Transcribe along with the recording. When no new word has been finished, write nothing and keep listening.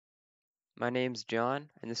My name's John,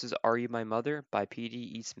 and this is Are You My Mother by P.D.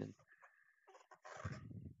 Eastman.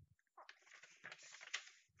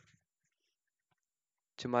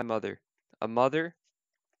 To my mother. A mother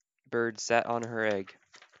bird sat on her egg.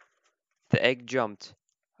 The egg jumped.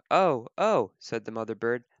 Oh, oh, said the mother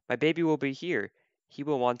bird. My baby will be here. He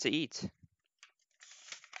will want to eat.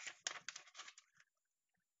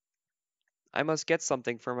 I must get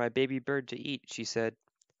something for my baby bird to eat, she said.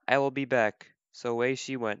 I will be back. So away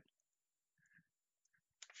she went.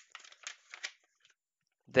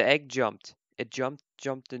 The egg jumped. It jumped,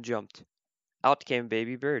 jumped, and jumped. Out came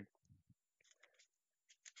baby bird.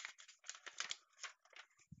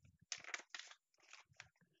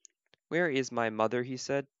 Where is my mother? He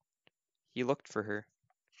said. He looked for her.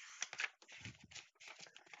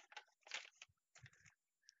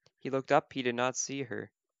 He looked up, he did not see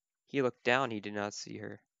her. He looked down, he did not see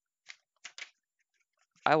her.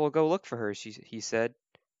 I will go look for her, he said.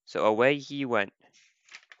 So away he went.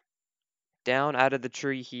 Down out of the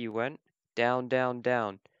tree he went. Down, down,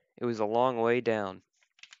 down. It was a long way down.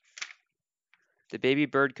 The baby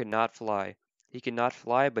bird could not fly. He could not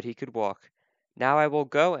fly, but he could walk. Now I will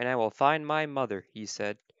go and I will find my mother, he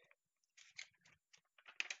said.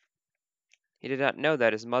 He did not know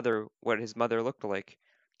what his mother looked like.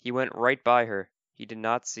 He went right by her. He did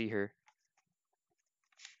not see her.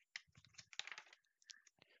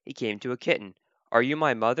 He came to a kitten. Are you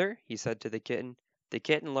my mother? He said to the kitten. The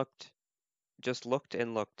kitten just looked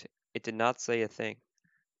and looked. It did not say a thing.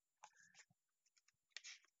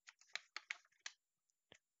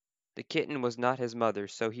 The kitten was not his mother,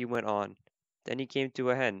 so he went on. Then he came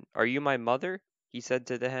to a hen. Are you my mother? He said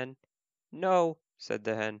to the hen. No, said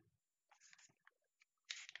the hen.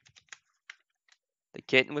 The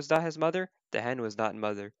kitten was not his mother. The hen was not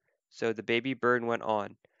mother. So the baby bird went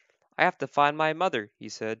on. I have to find my mother, he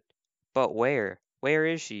said. But where? Where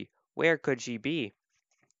is she? Where could she be?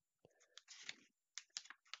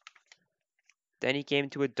 Then he came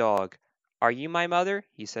to a dog. Are you my mother?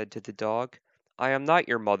 He said to the dog. I am not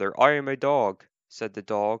your mother. I am a dog, said the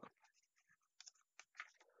dog.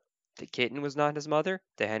 The kitten was not his mother.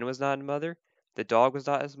 The hen was not his mother. The dog was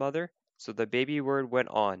not his mother. So the baby bird went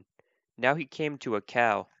on. Now he came to a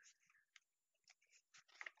cow.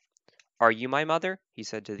 Are you my mother? He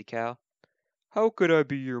said to the cow. How could I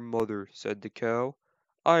be your mother? Said the cow.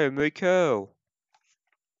 I am a cow.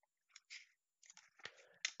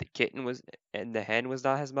 The kitten was and the hen was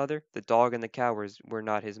not his mother. The dog and the cow were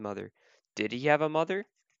not his mother. Did he have a mother?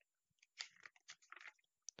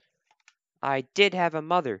 I did have a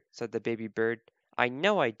mother, said the baby bird. I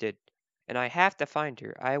know I did. And I have to find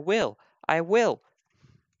her. I will. I will.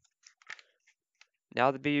 Now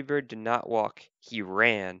the baby bird did not walk. He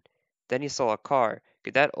ran. Then he saw a car.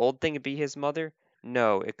 Could that old thing be his mother?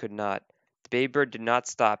 No, it could not. The baby bird did not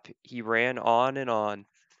stop. He ran on and on.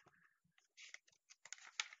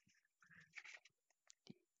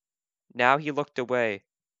 Now he looked away.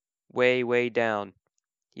 Way, way down.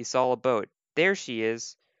 He saw a boat. There she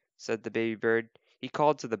is, said the baby bird. He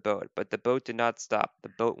called to the boat, but the boat did not stop. The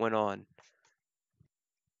boat went on.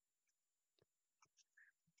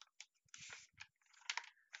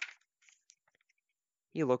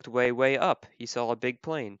 He looked way, way up. He saw a big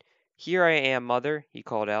plane. Here I am, mother, he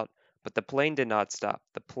called out. But the plane did not stop.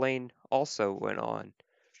 The plane also went on.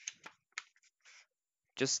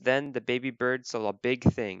 Just then the baby bird saw a big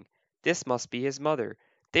thing. This must be his mother.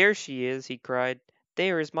 There she is, he cried.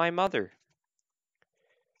 There is my mother.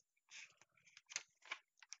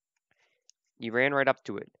 He ran right up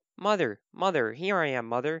to it. Mother, mother, here I am,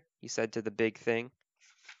 mother, he said to the big thing.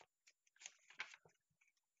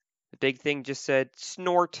 The big thing just said,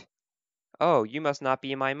 Snort. Oh, you must not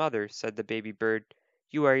be my mother, said the baby bird.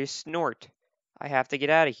 You are a snort. I have to get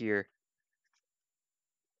out of here.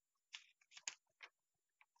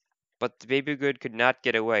 But the baby bird could not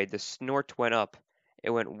get away. The snort went up. It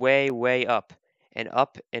went way, way up. And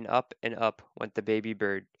up and up and up went the baby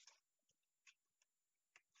bird.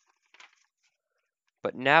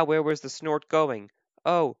 But now where was the snort going?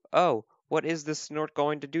 Oh, oh, what is this snort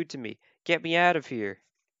going to do to me? Get me out of here.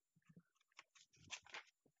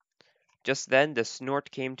 Just then the snort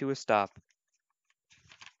came to a stop.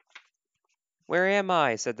 Where am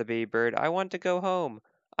I? Said the baby bird. I want to go home.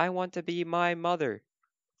 I want to be my mother.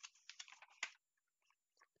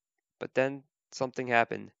 But then something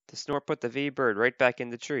happened. The snort put the baby bird right back in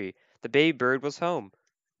the tree. The baby bird was home.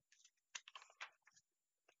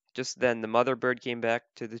 Just then the mother bird came back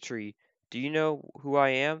to the tree. Do you know who I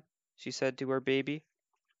am? She said to her baby.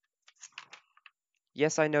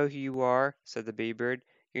 Yes, I know who you are, said the baby bird.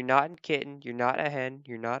 You're not a kitten, you're not a hen,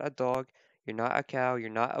 you're not a dog, you're not a cow, you're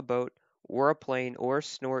not a boat, or a plane, or a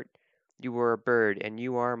snort. You were a bird, and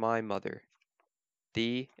you are my mother.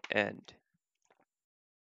 The end.